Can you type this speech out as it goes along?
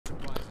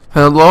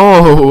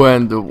Hello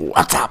and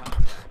what's up?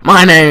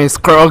 My name is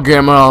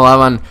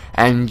CrowGamer11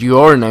 and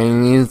your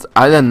name is,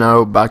 I don't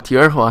know, but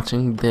you're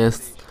watching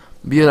this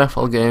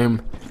beautiful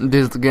game.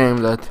 This game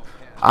that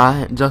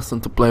I just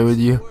want to play with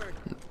you.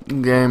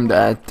 Game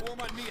that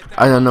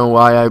I don't know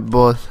why I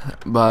bought,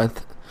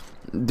 but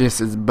this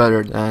is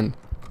better than,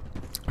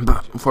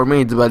 for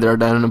me it's better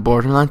than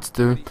Borderlands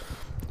 2.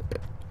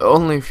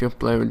 Only if you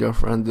play with your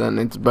friends then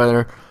it's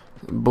better.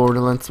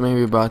 Borderlands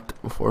maybe, but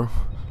for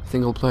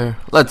single player.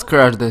 Let's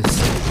crash this.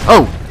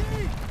 Oh!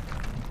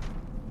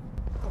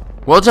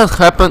 What just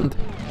happened?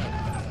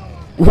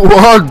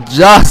 What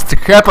just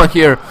happened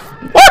here?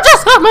 What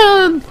just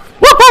happened?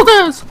 What was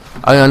this?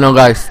 I don't know,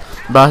 guys,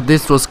 but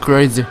this was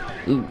crazy.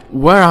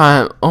 Where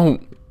I am? Oh,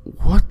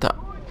 what the?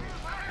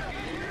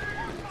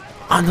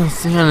 I don't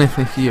see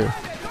anything here.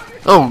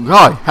 Oh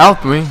God,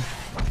 help me!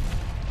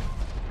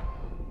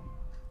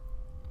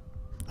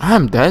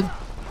 I'm dead.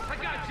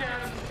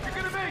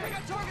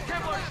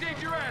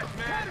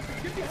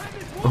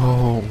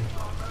 Oh,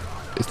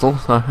 it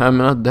looks like I'm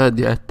not dead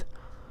yet.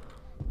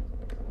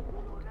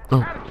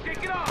 Oh,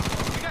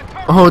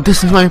 oh,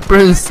 this is my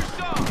prince.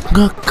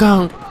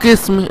 Come,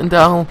 kiss me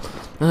down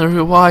and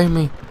revive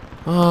me.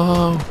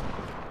 Oh,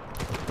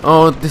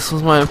 oh, this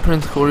was my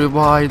prince who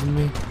revived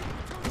me.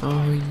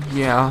 Oh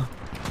yeah.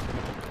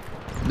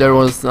 There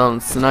was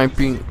some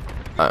sniping.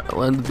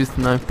 Let's be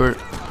sniper.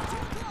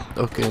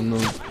 Okay,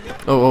 no.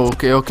 Oh,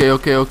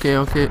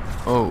 okay.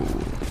 Oh.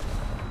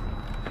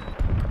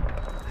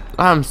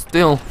 I'm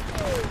still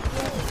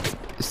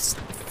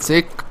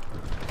sick.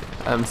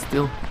 I'm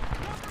still.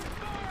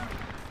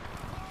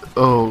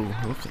 Oh,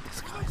 look at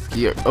this guy's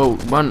here. Oh,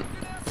 one.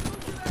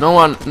 No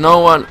one.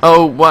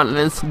 Oh, one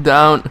is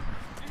down.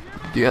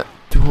 Yeah,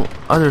 two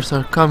others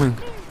are coming.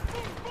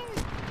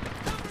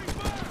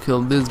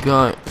 Kill this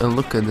guy and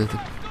look at it.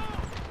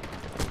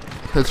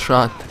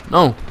 Headshot.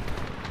 No.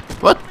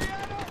 What?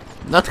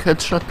 Not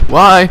headshot.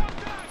 Why?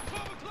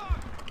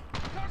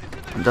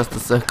 Just a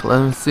sec.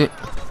 Let me see.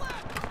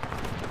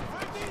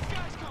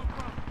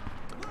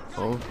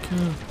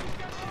 Okay.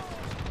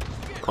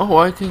 Oh,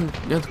 I can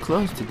get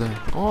close to them.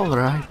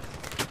 Alright.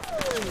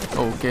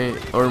 Okay,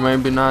 or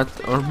maybe not,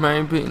 or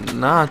maybe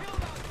not.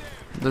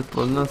 That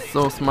was not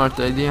so smart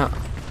idea.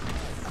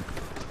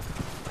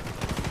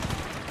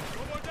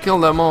 Kill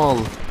them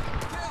all.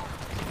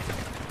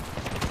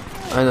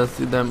 I don't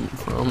see them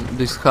from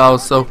this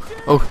house, so...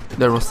 Oh,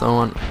 there was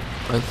someone.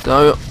 I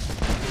saw you.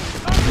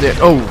 There.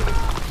 Oh!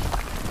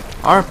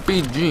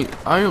 RPG,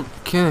 are you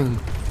kidding?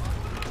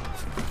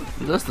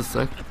 Just a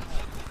sec.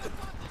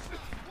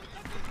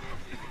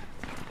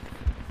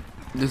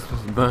 This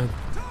was bad.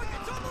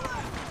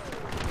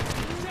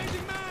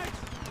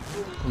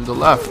 On the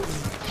left.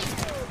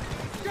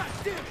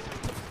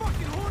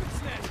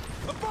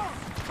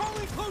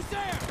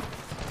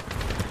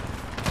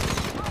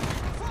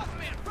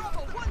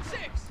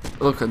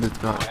 Look at this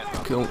guy.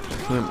 Kill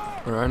him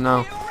right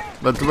now.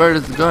 But where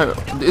is the guy?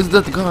 Is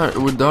that guy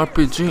with the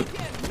RPG?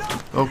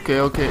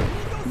 Okay.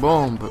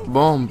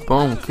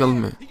 Bomb. Kill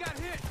me.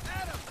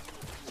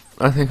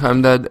 I think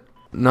I'm dead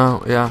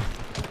now. Yeah.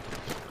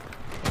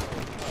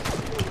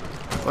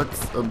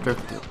 What's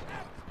objective?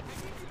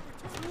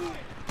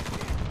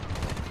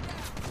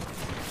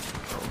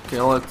 Okay,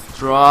 let's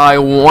try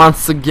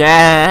once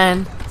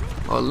again.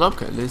 Oh,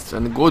 look at this,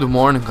 and good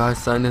morning,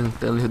 guys. I didn't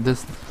tell you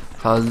this,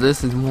 cause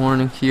this is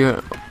morning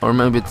here, or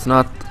maybe it's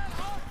not.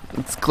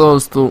 It's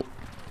close to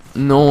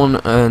noon,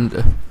 and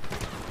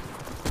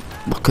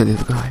look at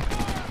this guy.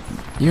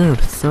 You're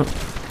so.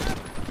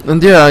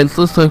 And yeah, it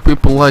looks like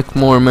people like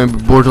more maybe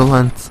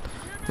Borderlands.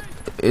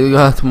 It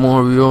got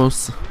more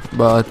views,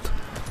 but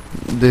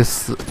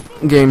this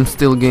game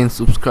still gains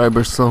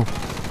subscribers, so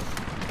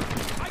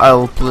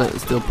I'll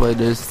still play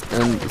this.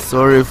 And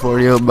sorry for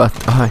you, but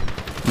I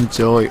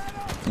enjoy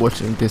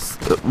watching this,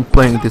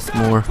 playing this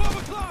more.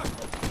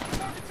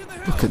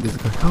 Look at this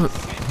guy. Oh,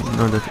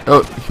 no, that.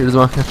 Oh, here's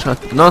one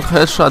headshot. Not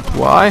headshot.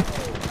 Why?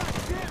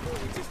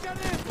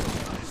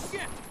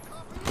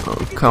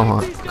 Oh, come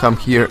on, come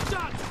here.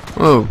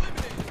 Oh,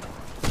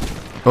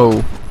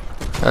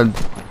 and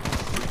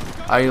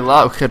I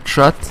love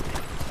headshots.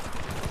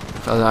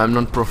 Because I'm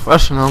not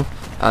professional,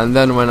 and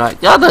then when I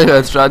get a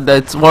headshot,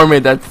 that's for me,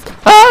 that's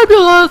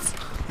fabulous.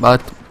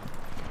 But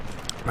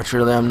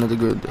really, I'm not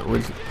good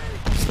with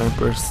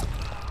snipers.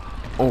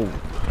 Oh,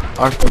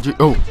 RPG.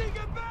 Oh,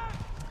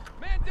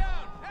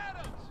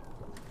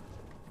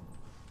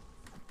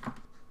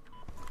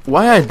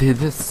 why I did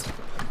this?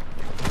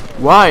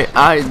 Why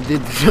I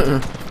did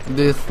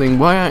this thing?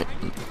 Why I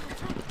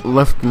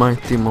left my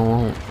team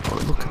alone? Oh,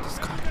 look at this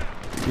guy.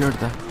 You're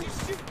dead.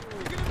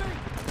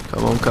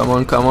 Come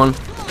on.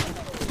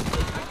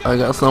 I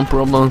got some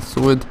problems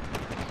with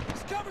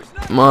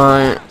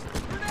my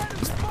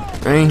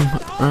aim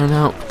right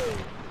now.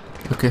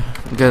 Okay,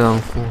 get on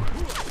 4.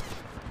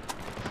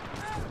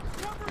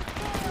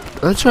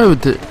 Let's try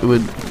with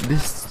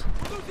this.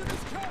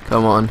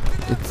 Come on.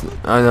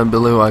 I don't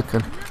believe I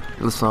can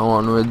kill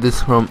someone with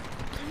this from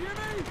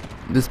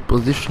this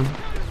position.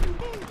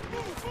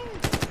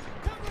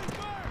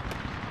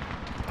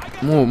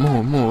 Move,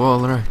 move, move. All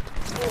right.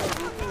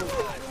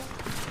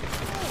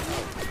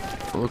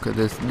 Look at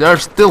this. They're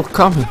still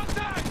coming.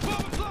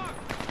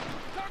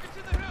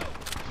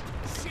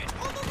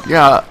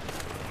 Yeah,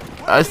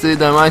 I see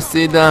them. I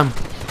see them.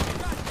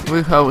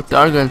 We have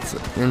targets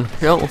in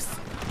hills.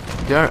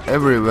 They're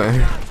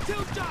everywhere.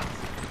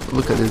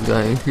 Look at this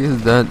guy.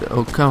 He's dead.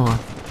 Oh, come on.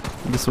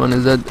 This one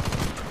is dead.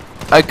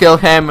 I kill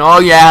him. Oh,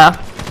 yeah.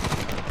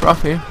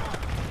 Profi.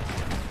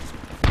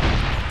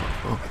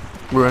 Oh,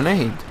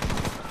 grenade.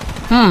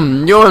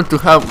 You want to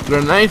have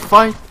grenade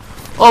fight?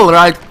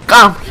 Alright,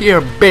 come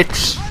here,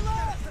 bitch.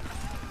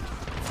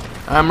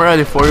 I'm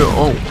ready for you.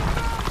 Oh,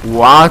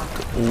 what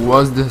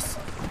was this?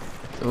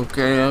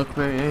 Okay,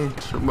 okay,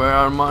 where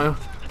are my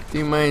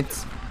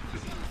teammates?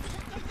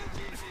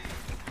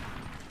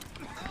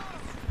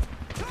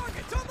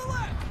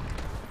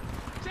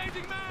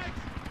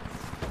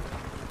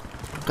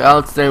 Okay,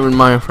 I'll stay with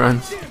my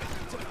friends.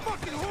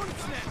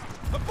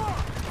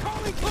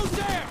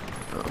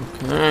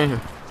 Okay.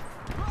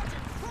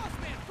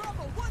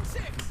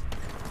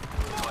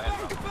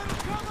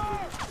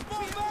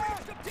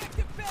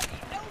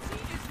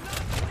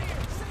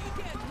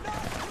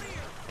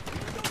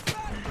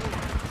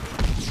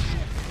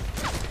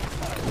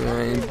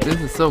 Okay, this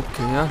is so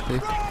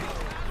chaotic,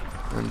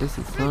 and this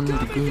is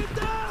not good.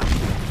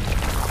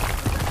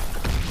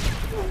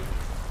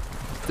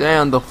 Stay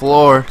on the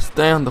floor.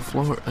 Stay on the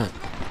floor.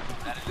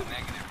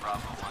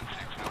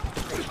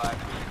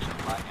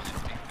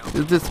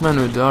 Is this man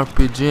with the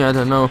RPG? I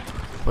don't know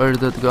where is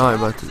that guy,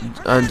 but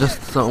I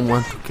just don't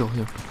want to kill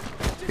him.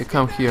 Okay,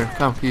 come here,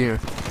 come here.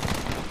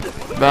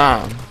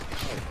 Bam.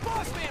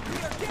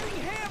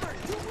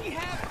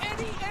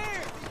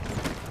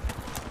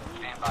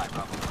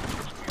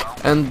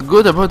 And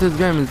good about this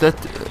game is that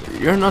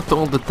you're not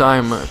all the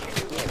time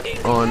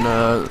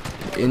on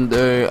in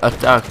the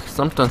attack.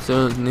 Sometimes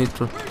you need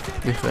to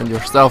defend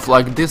yourself,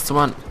 like this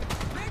one.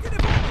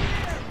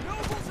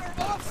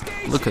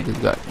 Look at this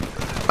guy.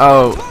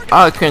 Oh,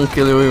 I can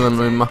kill you even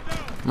with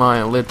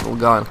my little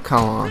gun.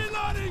 Come on.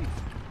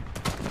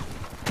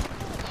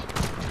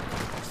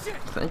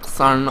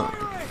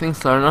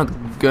 Things are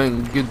not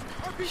going good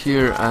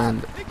here,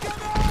 and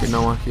okay,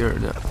 no one here.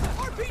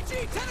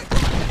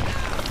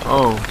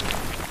 Oh,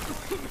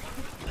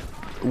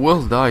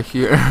 we'll die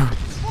here.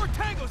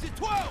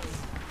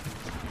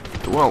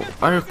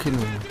 12? Are you kidding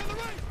me?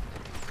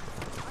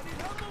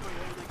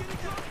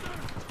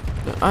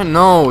 I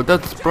know,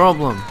 that's the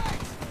problem.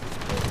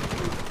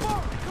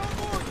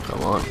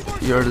 Come on,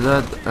 you're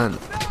dead, and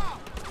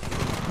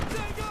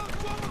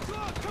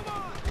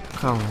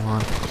come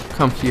on,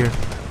 come here.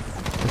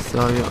 I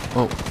saw you.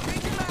 Oh,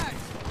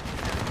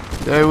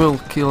 they will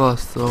kill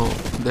us. So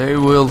they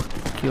will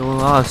kill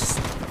us.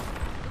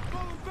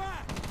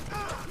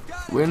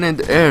 We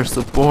need air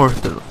support,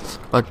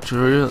 but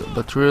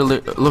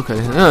really, look at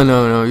it.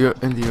 No, you're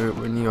in the air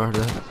when you are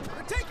dead.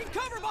 Taking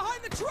cover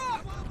behind the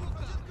truck.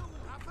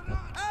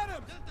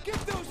 Adam, get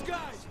those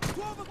guys.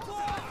 12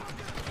 o'clock.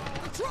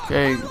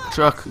 Okay,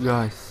 truck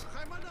guys.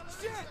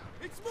 Shit,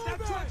 it's moving.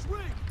 That truck's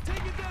rigged.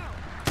 Take it down.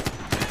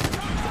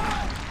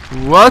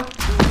 What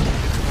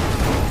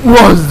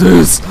was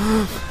this?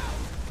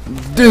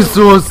 This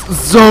was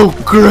so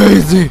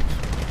crazy.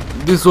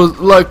 This was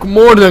like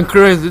more than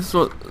crazy. This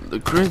was the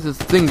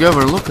craziest thing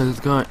ever. Look at this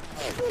guy.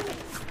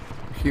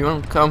 He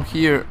won't come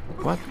here.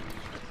 What?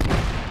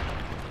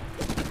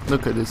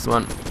 Look at this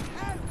one.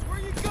 Where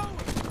you going?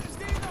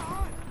 Stay in the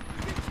hut.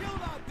 You get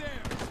killed out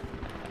there.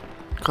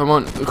 Come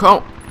on,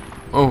 come.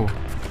 Oh,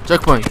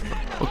 checkpoint.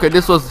 Okay,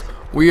 this was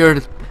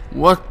weird.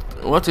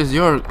 What is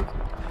your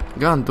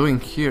gun doing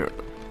here?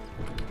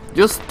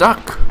 You're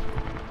stuck.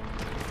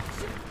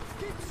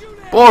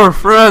 Poor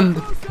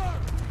friend.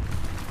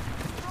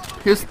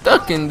 He's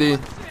stuck in the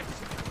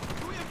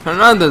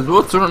Hernandez.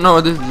 What's wrong?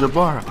 No, this is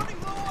Jabara.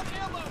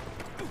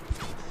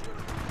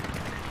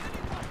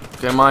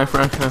 Okay, my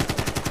friend has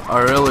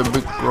a really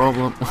big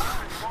problem.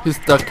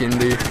 He's stuck in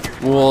the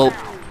wall.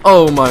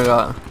 Oh my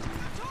god.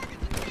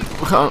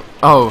 Come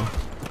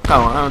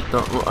on,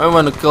 I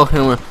want to kill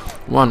him with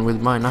one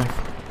with my knife.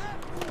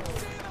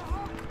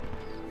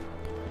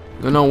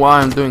 You know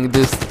why I'm doing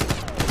this?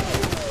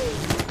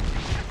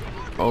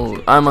 Oh,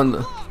 I'm on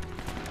the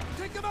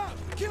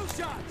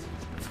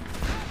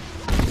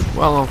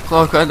 12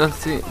 o'clock. I don't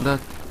see that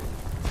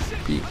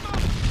peak.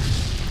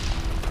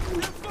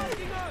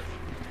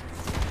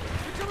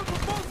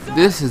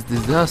 This is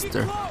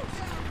disaster.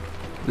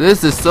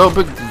 This is so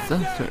big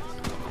disaster.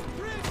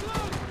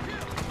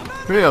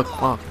 3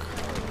 o'clock.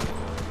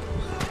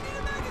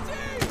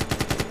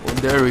 Oh,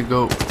 there we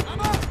go.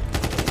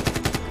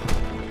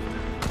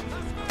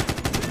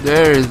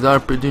 There is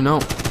RPG. No.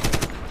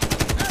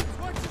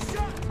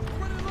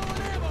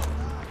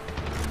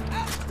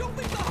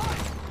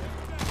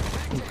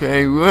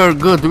 Okay, we're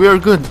good. We're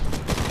good.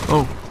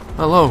 Oh,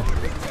 hello.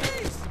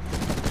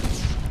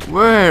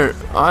 Where?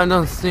 I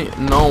don't see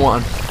no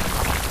one.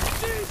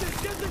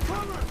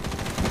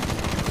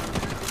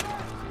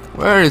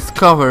 Where is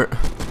cover?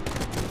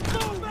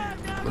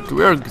 But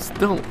we're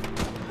still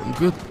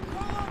good.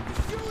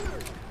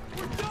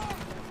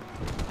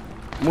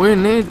 We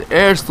need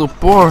air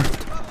support.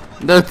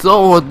 That's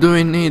all what do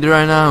we need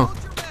right now.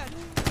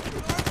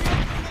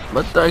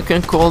 But I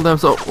can call them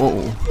so.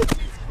 Oh,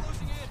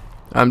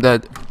 I'm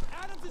dead.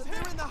 Adams is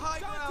here in the high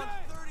ground.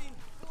 13.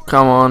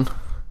 Come on.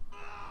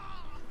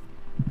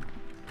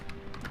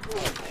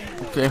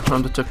 Okay,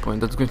 from the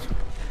checkpoint. That's good.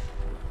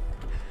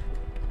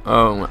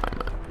 Oh my.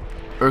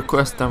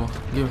 Request ammo.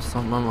 Give us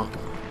some ammo.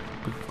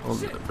 Or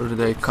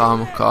they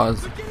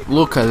kamikaze.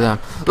 Look at them.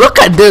 Look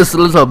at this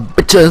little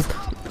bitches.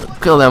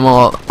 Kill them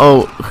all.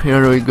 Oh,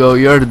 here we go.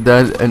 You're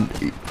dead, and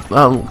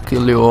I'll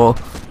kill you all.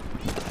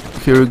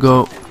 Here we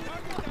go.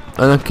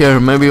 I don't care.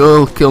 Maybe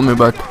you'll kill me,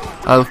 but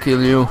I'll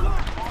kill you.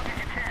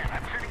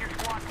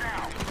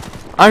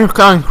 Are you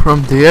coming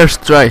from the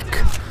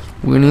airstrike?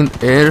 We need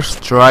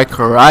airstrike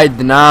right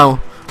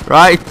now.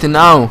 Right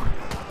now.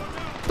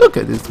 Look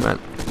at this, man.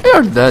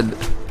 You're dead.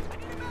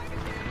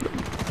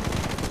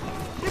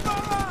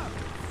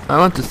 I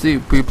want to see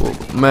people,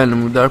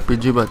 man with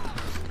RPG, but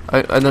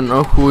I don't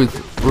know who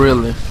is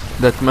really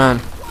that man.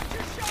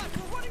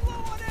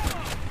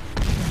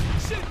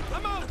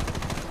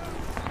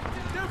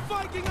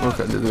 Look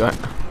at this guy.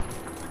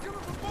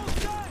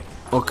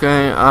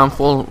 Okay, I'm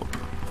full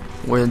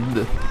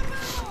with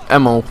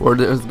ammo for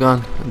this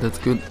gun. That's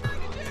good.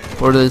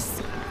 For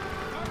this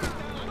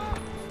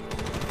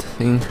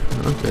thing.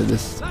 Okay,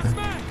 this.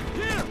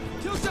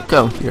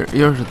 Come here.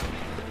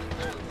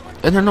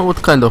 I don't know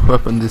what kind of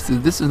weapon this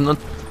is. This is not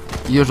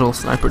usual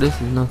sniper. This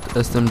is not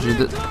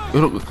SMG.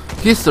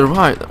 He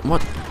survived.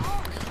 What?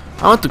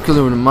 I want to kill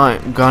you with my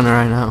gun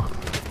right now.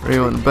 Or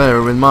even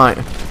better with my.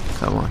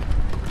 Come on.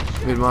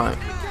 With my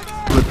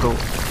little.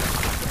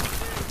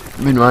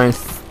 With my.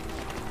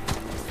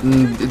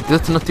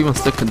 That's not even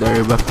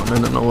secondary weapon. I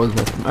don't know what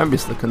that. Maybe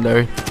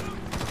secondary.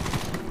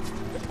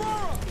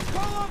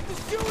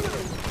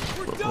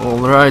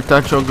 Alright,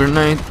 touch your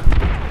grenade.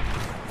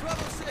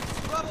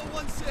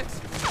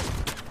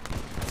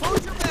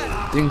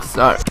 Things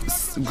are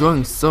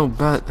going so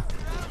bad.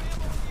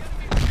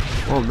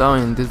 Fall down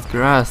in this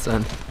grass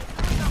and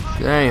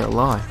they ain't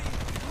alive.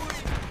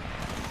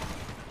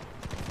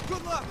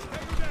 Good luck.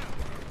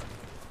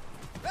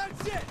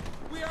 That's it.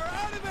 We are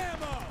out of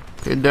ammo.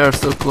 Okay, they're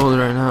so close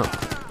right now. I'm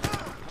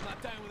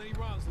not dying with any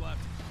rounds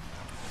left.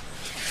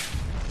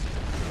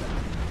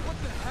 What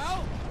the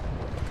hell?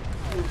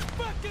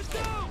 Fuck, get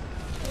down.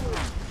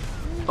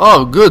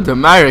 Oh, good,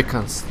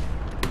 Americans.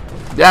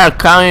 They are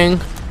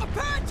coming.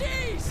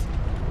 Apaches.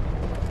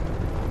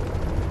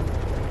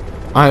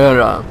 I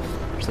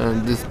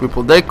heard these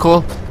people. They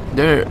call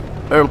their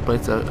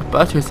airplanes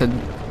Apaches, and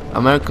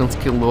Americans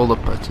killed all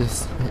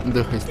Apaches in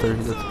the history.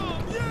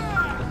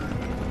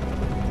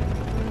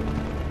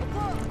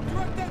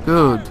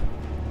 Good.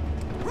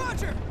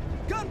 Roger.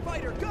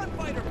 Gunfighter,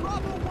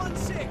 Bravo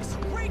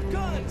 16. Great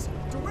guns.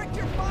 Direct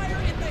your fire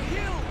in the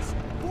hills.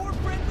 More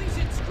friendlies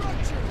in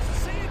structures.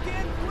 Say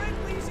again,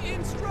 friendlies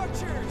in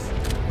structures.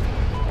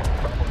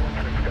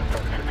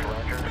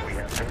 We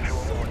have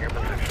visual on your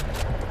position.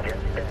 Get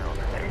down.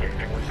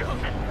 Engaging with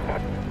guns.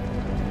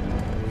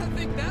 I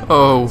think that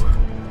Oh.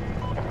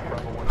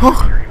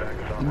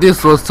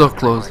 This was so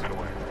close.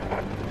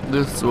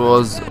 This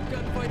was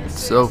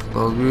so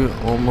close. We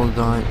almost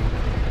died.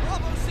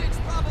 Bravo 6,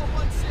 Bravo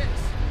 16.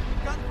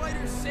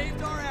 Gunfighters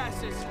saved our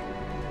asses.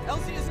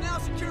 Elsie is now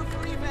secure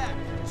for evac.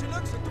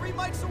 Chinooks are 3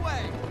 mics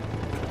away.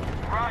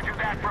 Roger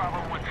that, Bravo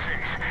 16.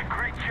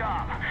 Great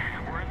job.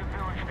 We're in the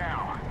village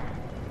now.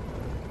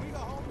 We go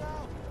home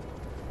now.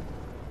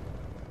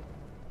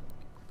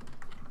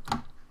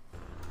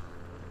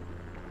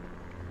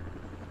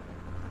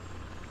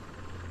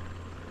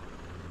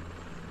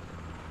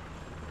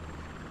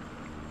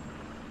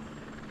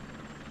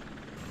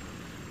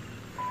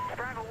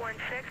 Bravo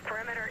 16,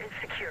 perimeter is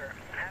secure.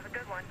 Have a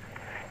good one.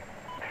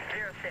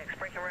 06,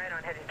 breaking right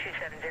on heading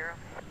 270.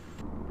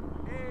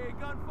 Hey,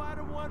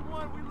 Gunfighter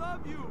 1-1, we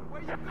love you.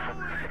 Where you going?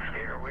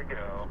 Here we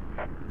go.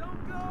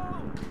 Don't go.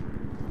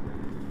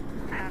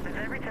 Happens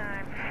every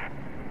time.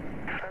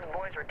 Those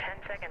boys were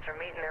 10 seconds from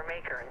meeting their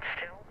maker and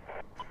still...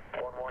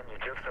 1-1, you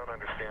just don't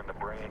understand the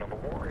brain of a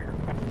warrior.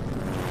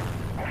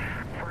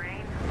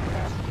 Brain?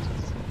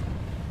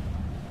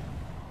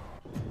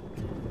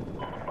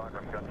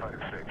 Bagram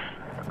Gunfighter 6.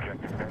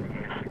 Objective Betty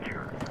is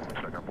secure.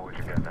 Looks like our boys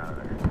are getting out of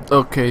there.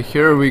 Okay,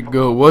 here we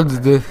go. What's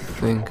this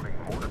thing?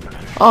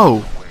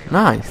 Oh,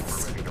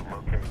 nice.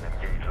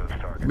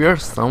 We are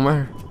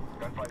somewhere.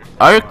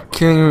 Are you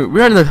kidding me?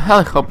 We are in the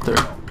helicopter.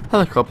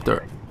 I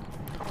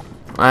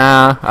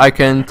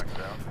can't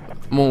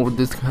move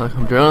this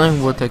helicopter.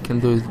 Only what I can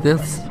do is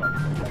this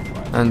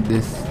and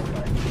this.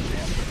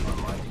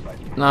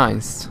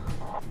 Nice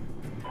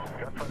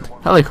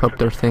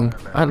helicopter thing.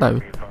 I love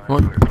it.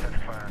 What?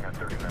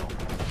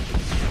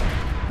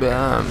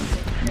 Bam!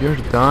 You're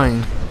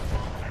dying.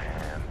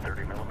 And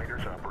 30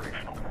 millimeters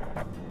operational.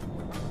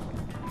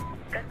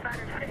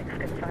 Gunfighter 6,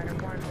 Gunfighter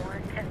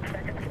 1-1, 10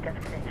 seconds to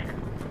destination.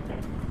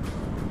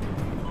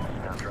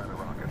 Now try the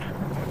rockets.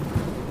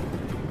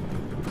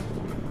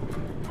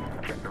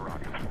 Check the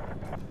rockets.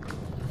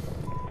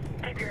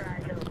 Keep your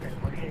eyes open,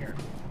 we're here.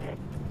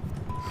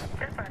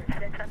 Gunfighter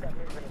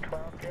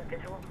Okay,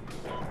 visual.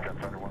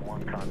 Gunfighter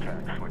 1-1,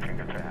 contact. Switching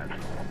to TAS.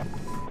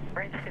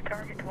 Range to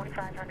target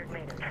 2,500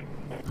 meters.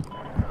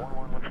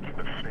 1-1, let's keep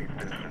a safe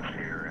distance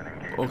here and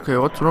engage. Okay,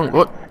 what's wrong?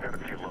 What? We've got a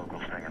few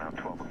locals hanging out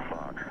 12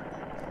 o'clock.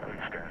 What are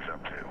these guys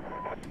up to?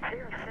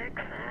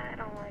 06, I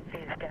don't like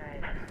these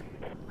guys.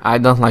 I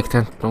don't like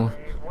that. No.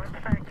 Hey, what's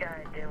that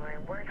guy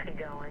doing? Where's he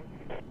going?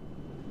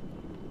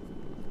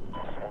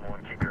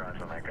 1-1, keep your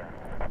eyes on that guy.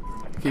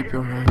 Keep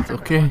your eyes,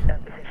 okay.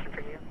 That position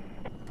for you.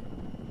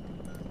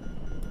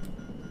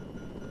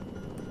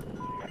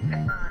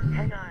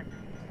 Hang on.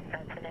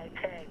 That's an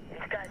AK.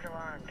 These guys are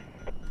armed.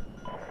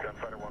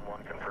 Gunfighter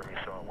 1-1, confirm you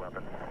saw a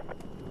weapon.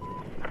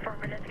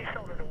 Affirmative, he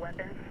shouldered a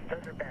weapon.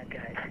 Those are bad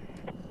guys.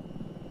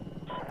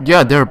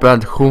 Yeah, they're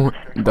bad. Who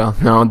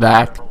don't know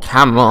that?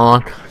 Come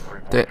on.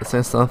 They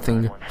say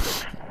something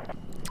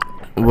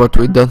what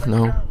we don't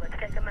know. Let's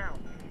take them out.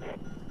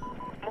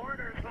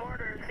 Mortars,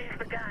 these are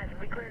the guys. Are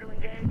we clear to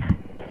engage?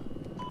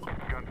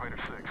 Gunfighter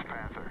 6,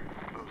 Panther.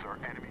 Those are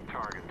enemy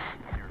targets.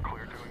 You're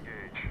clear to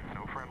engage.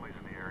 No friendlies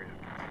in the area.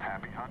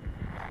 Happy hunting.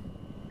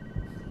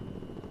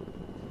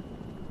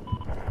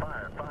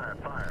 Fire, fire,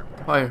 fire.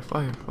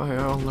 Fire,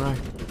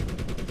 alright.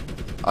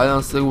 I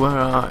don't see where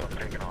I...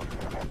 Taking off.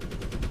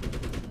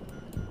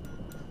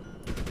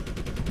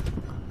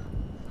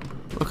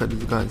 Look at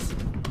these guys.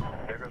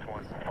 There goes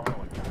one.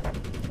 Following.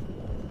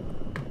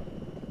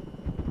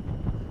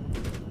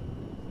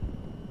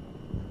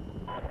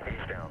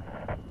 He's down.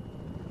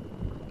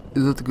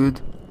 Is it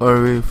good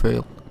or we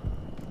fail?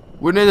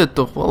 We needed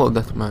to follow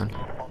that man.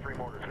 All 3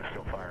 mortars are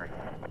still firing.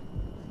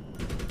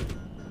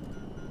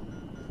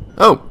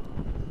 Oh!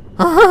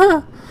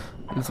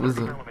 This was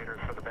a... Millimeters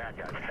for the bad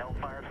guys.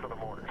 Hellfires for the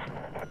mortars.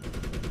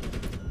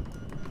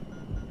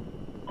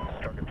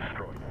 Target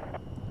destroyed.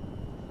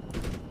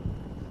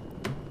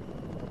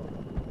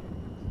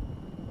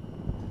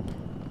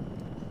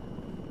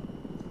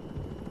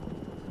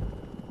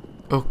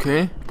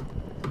 Okay.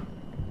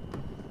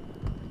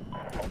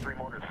 All 3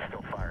 mortars are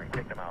still firing.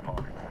 Take them out,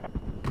 Hawk.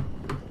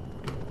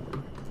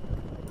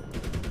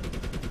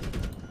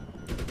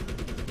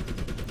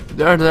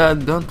 They're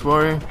dead, don't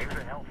worry. Use a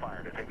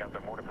hellfire to take out the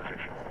mortar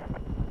position.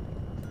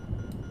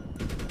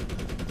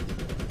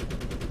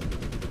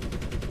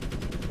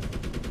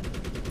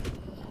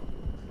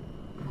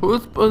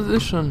 Whose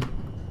position?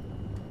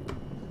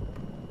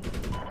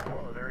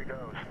 Whoa, there he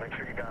goes. Make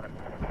sure you got him.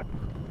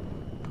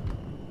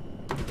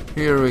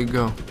 Here we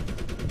go.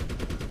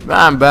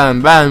 Bam,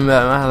 bam, bam,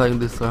 bam. I like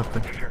this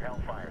weapon. Use your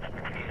hellfires.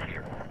 It's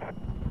easier.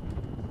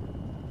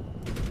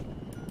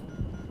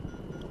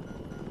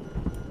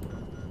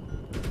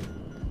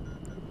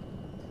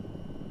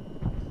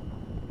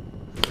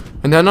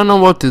 And I don't know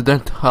what is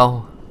that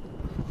hell.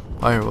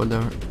 Fire,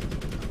 whatever.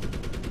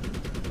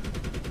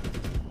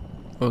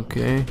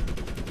 Okay.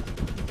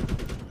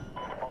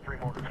 All 3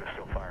 mortars are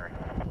still firing.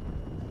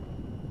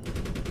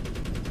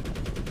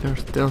 They're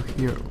still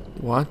here.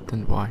 What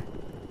and why?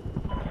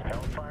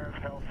 Hellfires,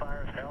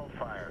 hellfires,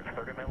 hellfires.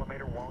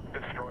 30mm won't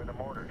destroy the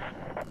mortars.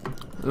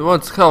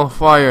 What's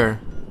hellfire?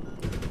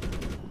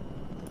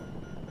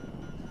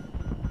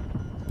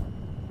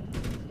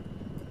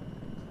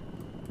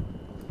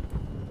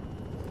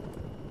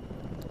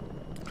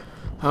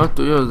 How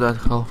to use that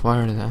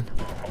hellfire then?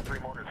 All 3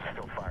 mortars are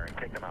still firing.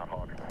 Take them out,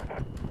 Hawk.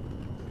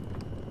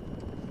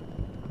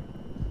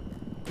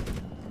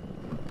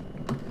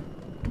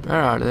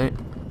 Where are they?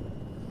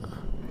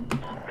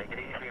 Make it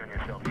easy on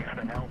yourself. Use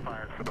the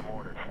hellfires for the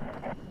mortars.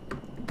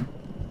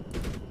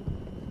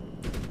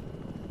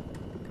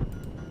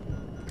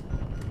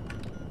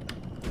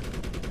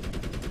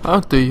 How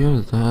to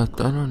use that?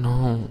 I don't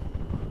know.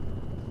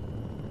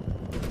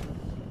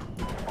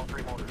 All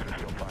 3 mortars are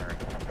still firing.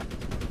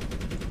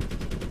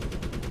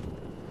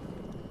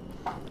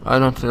 I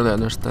don't really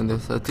understand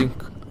this. I think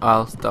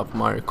I'll stop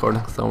my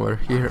recording somewhere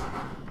here,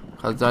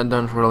 because I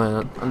don't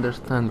really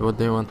understand what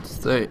they want to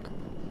say.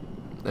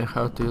 Like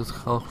how to use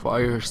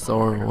hellfires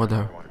or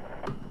whatever.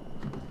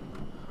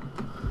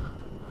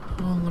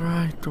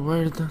 Alright,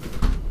 where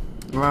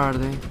are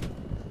they?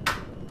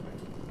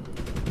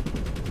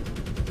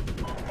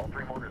 All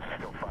 3 mortars are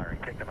still firing.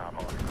 Take them out,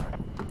 Hawk.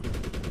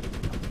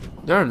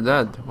 They're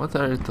dead. What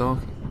are you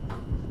talking?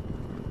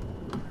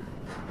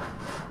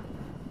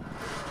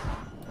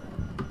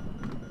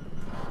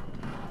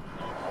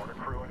 Mortar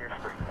crew on your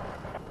screen.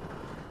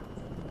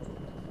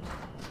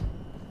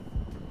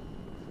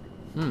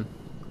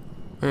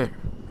 Where?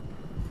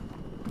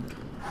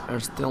 They're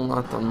still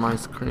not on my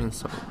screen,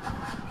 so...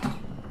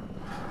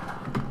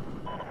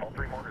 All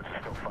 3 mortars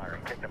are still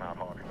firing. Take them out,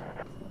 Hawk.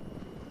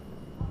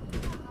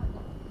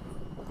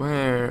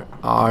 Where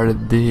are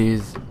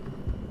these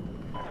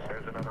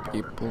There's another mortar.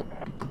 people?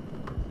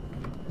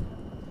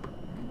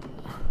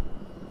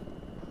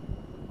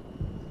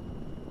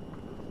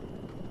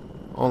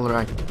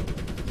 Alright.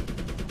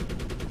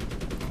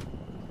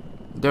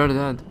 They're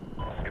dead.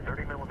 Your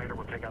 30mm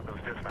will take out those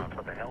dismounts,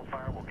 but the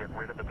hellfire will get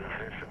rid of the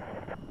position.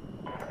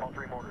 All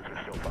 3 mortars are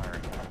still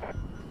firing.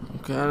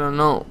 Okay, I don't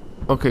know.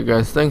 Okay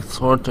guys, thanks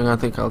for watching. I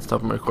think I'll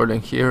stop my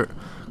recording here,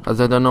 as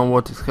I don't know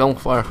what is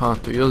Hellfire, how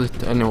to use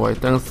it. Anyway,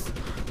 thanks,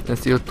 and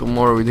see you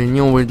tomorrow with a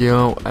new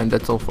video, and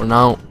that's all for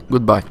now.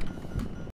 Goodbye.